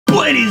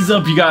What is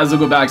up, you guys?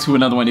 Welcome back to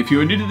another one. If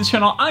you are new to the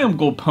channel, I am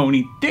Gold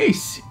Pony.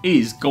 This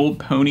is Gold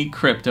Pony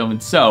Crypto,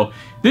 and so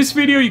this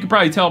video, you can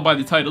probably tell by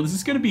the title, this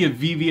is going to be a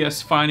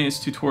VVS Finance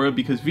tutorial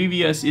because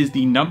VVS is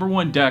the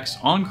 #1 DEX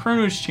on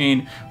Chronos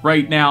Chain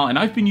right now, and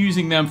I've been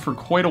using them for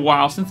quite a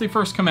while, since they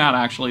first come out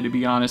actually, to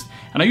be honest,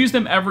 and I use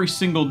them every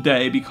single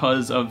day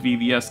because of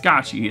VVS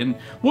Gotchi, and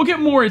we'll get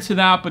more into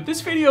that, but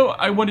this video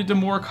I wanted to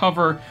more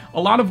cover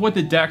a lot of what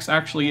the DEX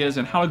actually is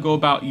and how to go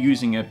about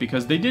using it,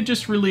 because they did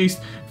just release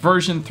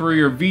version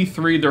 3 or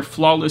V3, their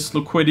flawless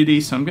liquidity,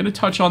 so I'm going to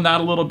touch on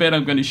that a little bit.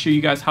 I'm going to show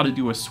you guys how to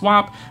do a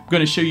swap. I'm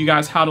going to show you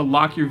guys how to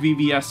lock your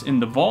VVS in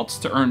the vaults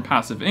to earn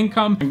passive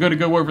income. I'm going to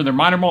go over their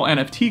Minimal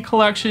NFT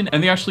collection,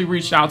 and they actually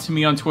reached out to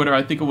me on Twitter,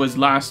 I think it was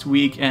last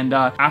week, and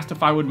asked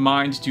if I would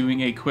mind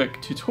doing a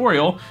quick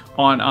tutorial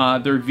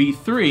on their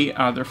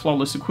V3, their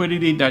flawless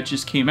liquidity that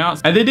just came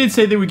out. And they did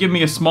say they would give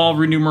me a small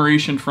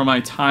remuneration for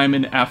my time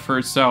and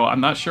effort, so I'm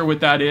not sure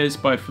what that is,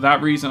 but for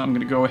that reason, I'm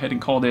going to go ahead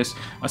and call this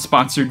a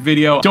sponsored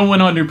video. Don't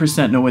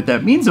 100% know what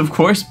that means, of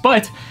course,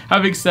 but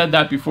having said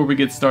that, before we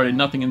get started,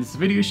 nothing in this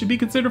video should be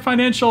considered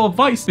financial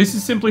advice. This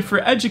is simply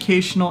for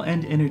educational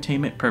and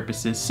entertainment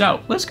purposes.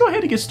 So let's go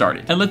ahead and get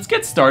started. And let's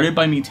get started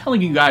by me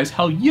telling you guys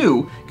how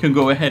you can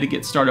go ahead and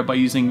get started by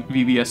using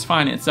VVS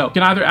Finance. So you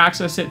can either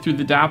access it through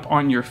the DApp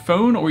on your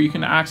phone, or you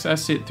can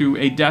access it through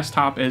a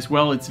desktop as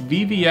well. It's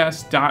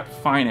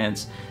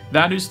vvs.finance.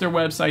 That is their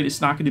website.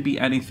 It's not going to be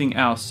anything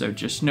else, so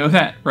just know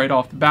that right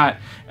off the bat.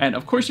 And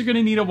of course, you're going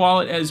to need a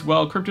wallet as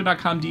well.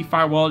 Crypto.com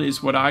DeFi wallet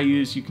is what I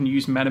use. You can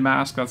use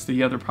MetaMask. That's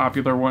the other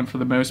popular one for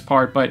the most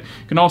part, but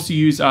you can also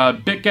use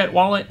BitGet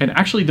wallet and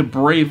actually the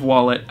Brave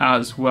wallet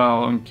as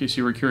well, in case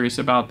you were curious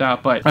about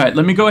that. But all right,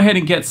 let me go ahead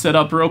and get set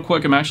up real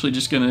quick. I'm actually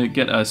just going to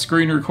get a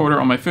screen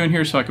recorder on my phone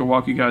here so I can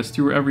walk you guys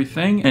through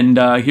everything. And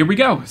here we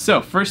go.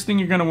 So first thing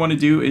you're going to want to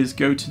do is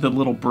go to the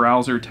little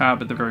browser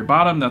tab at the very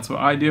bottom. That's what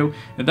I do.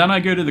 And then I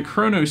go to the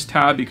Chronos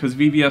tab because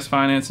VVS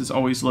Finance is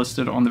always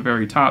listed on the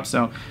very top,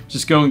 so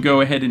just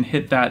go ahead and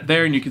hit that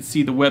there, and you can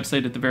see the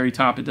website at the very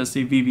top. It does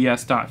say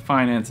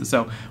vvs.finance, and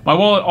so my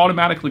wallet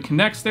automatically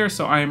connects there,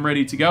 so I am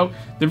ready to go.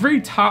 The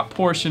very top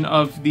portion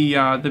of the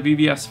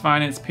VVS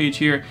Finance page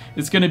here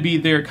is going to be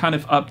their kind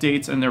of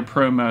updates and their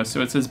promos.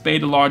 So it says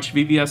beta launch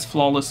VVS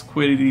Flawless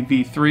Liquidity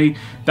V3.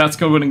 That's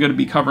what I'm going to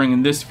be covering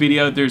in this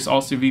video. There's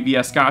also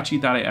VVS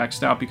Gotchi that I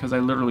X'd out because I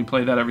literally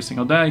play that every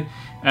single day,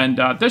 and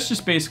that's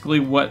just basically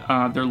what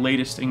their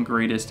latest and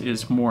greatest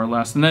is, more or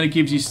less. And then it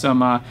gives you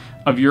some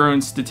of your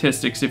own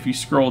statistics if you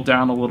scroll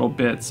down a little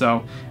bit.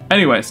 So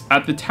anyways,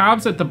 at the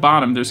tabs at the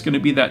bottom, there's going to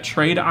be that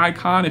trade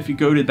icon. If you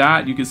go to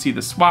that, you can see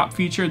the swap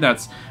feature.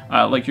 That's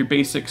like your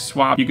basic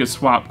swap. You could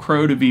swap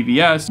CRO to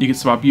VVS. You could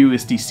swap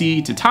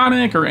USDC to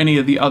Tonic or any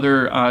of the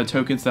other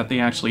tokens that they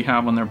actually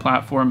have on their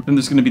platform. Then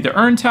there's going to be the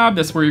Earn tab.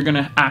 That's where you're going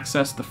to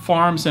access the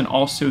farms and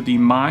also the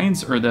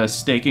mines or the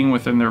staking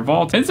within their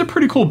vault. And it's a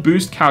pretty cool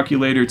boost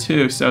calculator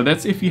too. So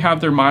that's if you have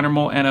their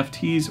Minimal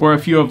NFTs, or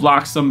if you have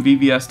locked some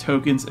VVS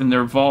tokens in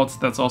their vaults,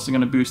 that's also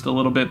going to boost a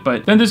little bit.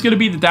 But then there's going to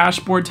be the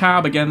dashboard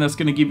tab. Again, that's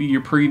going to give you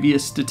your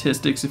previous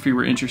statistics if you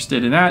were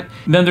interested in that.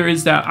 And then there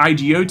is that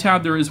IGO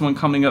tab. There is one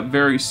coming up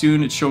very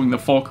soon. It's showing the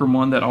Fulcrum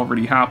one that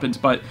already happened,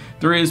 but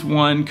there is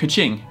one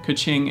Kaching.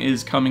 Kaching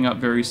is coming up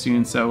very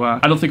soon. So I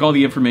don't think all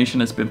the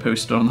information has been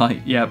posted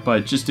online yet,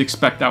 but just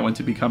expect that one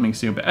to be coming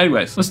soon. But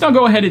anyways, let's now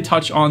go ahead and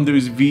touch on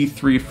those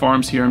V3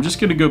 farms here. I'm just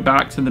going to go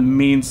back to the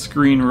main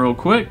screen real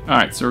quick. All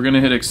right, so we're going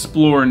to hit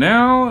explore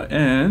now.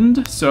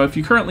 And so if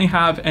you currently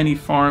have any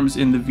farms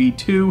in the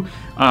V2,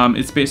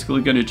 it's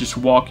basically going to just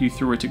walk you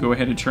through it to go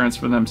ahead and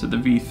transfer them to the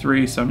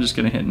V3. So I'm just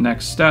going to hit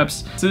next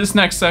steps. So this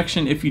next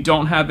section, if you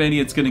don't have any,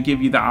 it's going to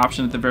give you the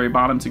option at the very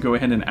bottom to go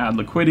ahead and add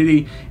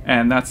liquidity.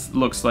 And that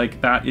looks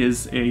like that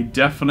is a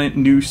definite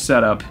new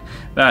setup.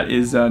 That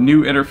is a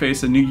new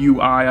interface, a new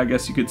UI, I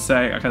guess you could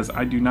say, because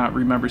I do not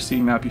remember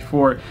seeing that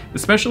before.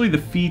 Especially the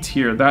feet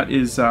here, that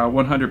is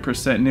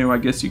 100% new. I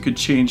guess you could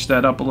change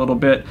that up a little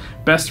bit.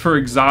 Best for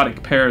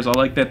exotic pairs. I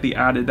like that they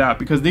added that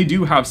because they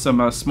do have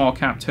some small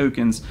cap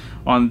tokens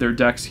on their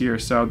decks here,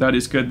 so that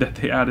is good that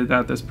they added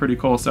that. That's pretty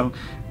cool. So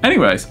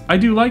anyways, I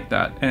do like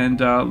that,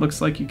 and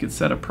looks like you could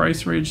set a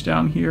price range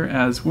down here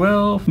as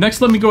well.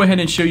 Next, let me go ahead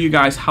and show you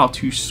guys how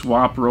to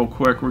swap real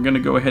quick. We're going to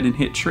go ahead and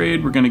hit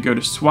trade. We're going to go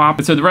to swap,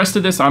 and so the rest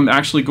of this I'm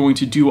actually going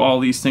to do all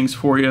these things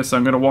for you, so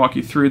I'm going to walk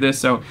you through this.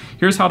 So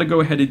here's how to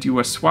go ahead and do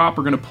a swap.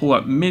 We're going to pull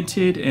up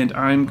Minted, and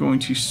I'm going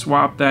to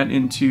swap that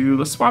into,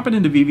 let's swap it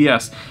into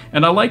VVS.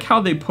 And I like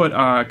how they put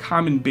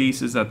common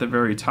bases at the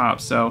very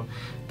top, so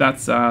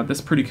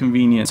that's pretty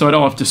convenient. So I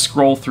don't have to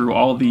scroll through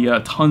all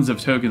the tons of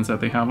tokens that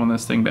they have on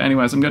this thing. But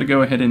anyways, I'm going to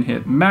go ahead and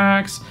hit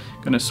max.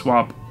 I'm going to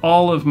swap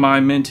all of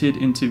my minted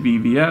into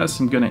VVS.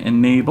 I'm going to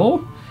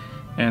enable,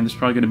 and there's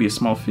probably going to be a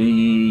small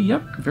fee.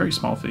 Yep, very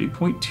small fee,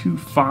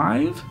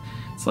 0.25.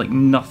 It's like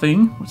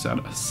nothing. What's that,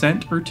 a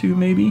cent or two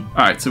maybe?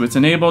 All right, so it's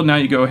enabled. Now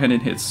you go ahead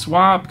and hit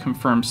swap,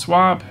 confirm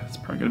swap. It's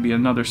probably going to be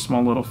another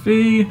small little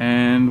fee,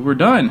 and we're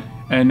done.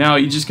 And now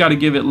you just got to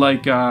give it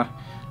like, I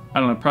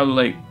don't know, probably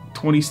like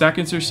 20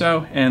 seconds or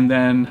so, and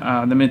then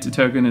the minted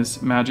token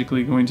is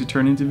magically going to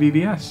turn into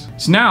VVS.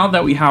 So now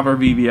that we have our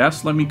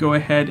VVS, let me go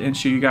ahead and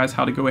show you guys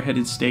how to go ahead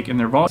and stake in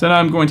their vault. So now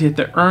I'm going to hit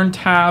the Earn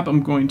tab.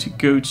 I'm going to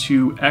go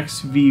to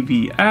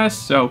XVVS.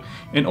 So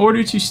in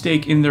order to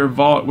stake in their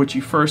vault, what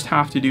you first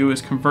have to do is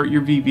convert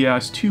your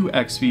VVS to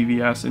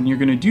XVVS, and you're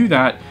going to do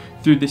that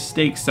through the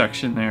stake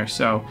section there.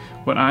 So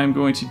what I'm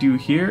going to do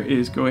here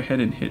is go ahead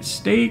and hit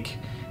stake,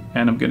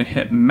 and I'm going to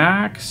hit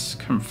max,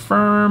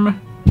 confirm,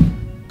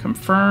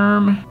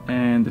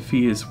 and the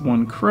fee is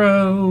 1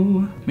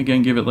 crow. And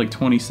again, give it like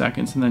 20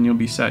 seconds and then you'll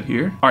be set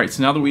here. All right,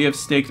 so now that we have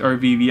staked our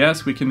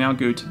VVS, we can now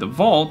go to the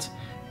vault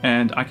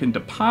and I can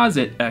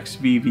deposit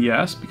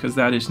XVVS because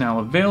that is now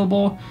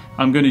available.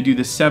 I'm going to do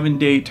the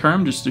 7-day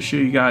term just to show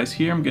you guys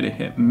here. I'm going to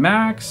hit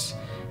max,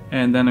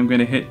 and then I'm going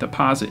to hit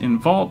deposit in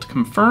vault,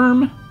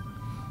 confirm,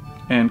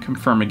 and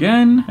confirm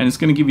again, and it's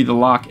going to give you the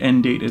lock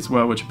end date as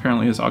well, which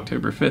apparently is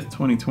October 5th,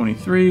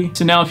 2023.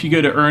 So now if you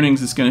go to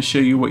earnings, it's going to show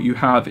you what you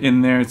have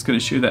in there. It's going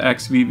to show the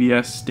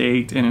XVVS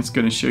staked, and it's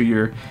going to show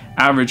your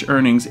average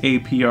earnings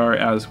APR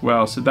as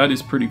well. So that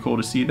is pretty cool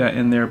to see that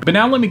in there. But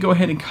now let me go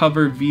ahead and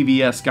cover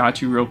VVS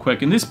Got You real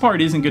quick. And this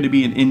part isn't going to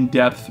be an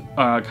in-depth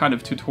kind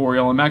of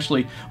tutorial.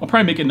 I'll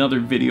probably make another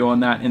video on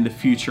that in the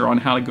future on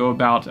how to go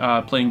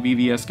about playing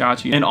VVS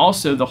Got You, and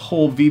also the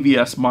whole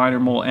VVS Miner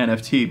Mole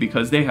NFT,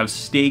 because they have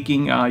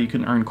staking. You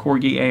can earn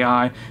Corgi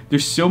AI.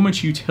 There's so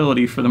much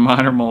utility for the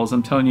miner moles,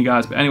 I'm telling you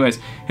guys. But anyways,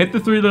 hit the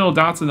 3 little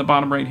dots in the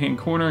bottom right hand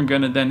corner. I'm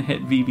gonna then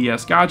hit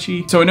VVS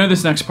Gotchi. So I know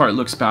this next part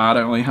looks bad.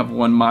 I only have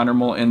 1 miner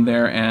mole in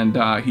there,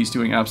 and he's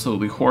doing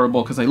absolutely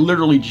horrible because I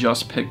literally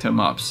just picked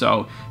him up.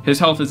 So his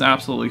health is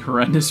absolutely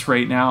horrendous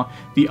right now.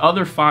 The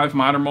other 5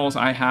 miner moles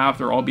I have,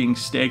 they're all being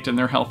staked and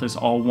their health is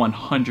all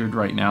 100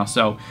 right now.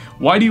 So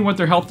why do you want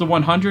their health to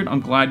 100?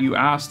 I'm glad you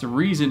asked. The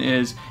reason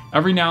is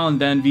every now and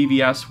then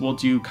VVS will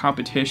do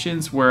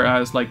competitions,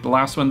 whereas like the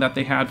last one that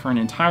they had for an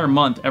entire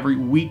month, every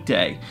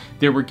weekday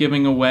they were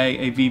giving away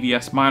a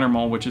VVS miner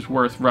mole, which is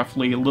worth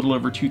roughly a little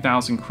over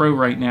 2,000 crow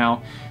right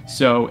now.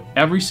 So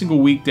every single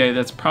weekday,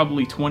 that's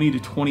probably 20 to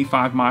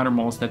 25 miner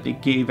moles that they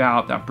gave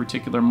out that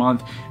particular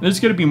month. And there's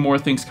going to be more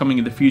things coming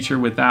in the future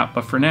with that,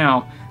 but for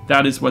now,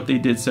 that is what they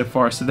did so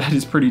far, so that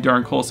is pretty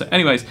darn cool. So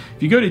anyways,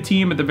 if you go to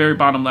team at the very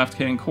bottom left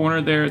hand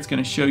corner there, it's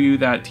going to show you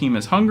that team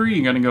is hungry.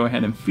 You're going to go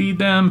ahead and feed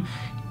them.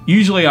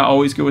 Usually I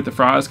always go with the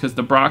fries because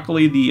the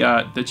broccoli,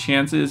 the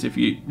chances,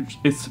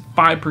 it's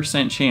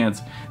 5%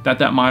 chance that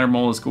that miner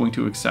mole is going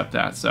to accept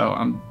that.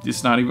 So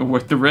it's not even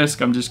worth the risk.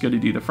 I'm just going to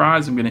do the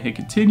fries. I'm going to hit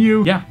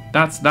continue. Yeah,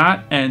 that's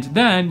that. And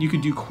then you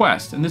could do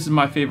quest. And this is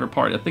my favorite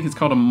part. I think it's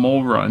called a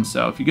mole run.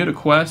 So if you go to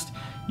quest,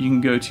 you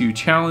can go to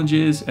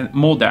challenges and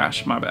mole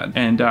dash, my bad.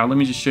 And let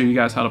me just show you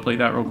guys how to play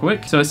that real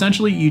quick. So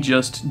essentially you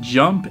just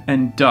jump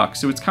and duck.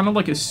 So it's kind of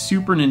like a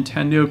Super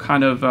Nintendo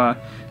kind of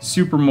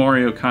Super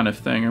Mario kind of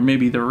thing, or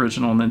maybe the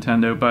original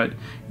Nintendo, but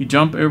you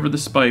jump over the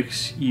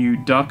spikes,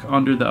 you duck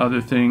under the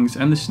other things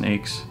and the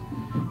snakes,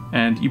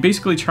 and you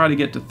basically try to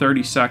get to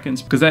 30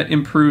 seconds because that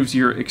improves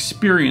your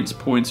experience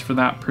points for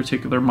that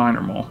particular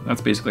miner mole.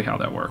 That's basically how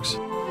that works.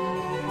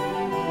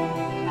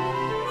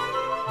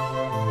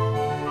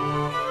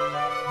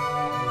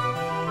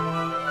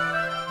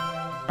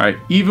 Alright,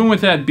 even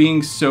with that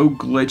being so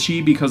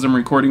glitchy because I'm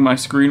recording my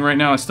screen right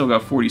now, I still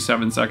got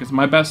 47 seconds.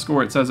 My best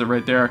score, it says it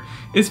right there,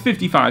 is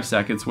 55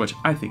 seconds, which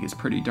I think is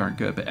pretty darn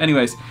good. But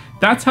anyways,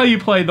 that's how you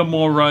play the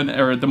mole run,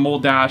 or the mole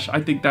dash.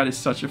 I think that is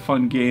such a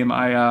fun game.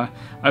 I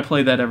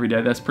play that every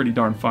day. That's pretty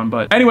darn fun.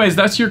 But anyways,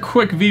 that's your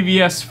quick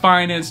VVS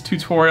Finance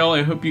tutorial.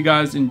 I hope you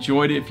guys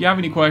enjoyed it. If you have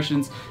any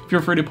questions,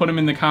 feel free to put them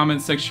in the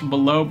comments section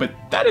below. But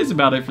that is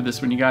about it for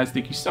this one, you guys.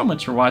 Thank you so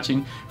much for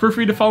watching. Feel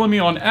free to follow me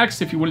on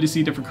X if you wanted to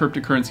see different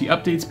cryptocurrency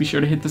updates. Be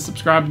sure to hit the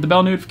subscribe and the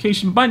bell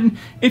notification button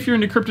if you're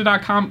into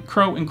Crypto.com,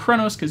 Crow, and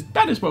Chronos, because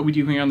that is what we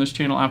do here on this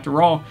channel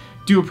after all.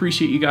 Do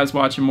appreciate you guys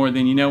watching more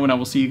than you know, and I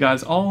will see you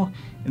guys all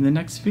in the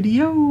next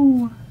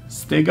video.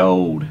 Stay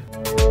gold.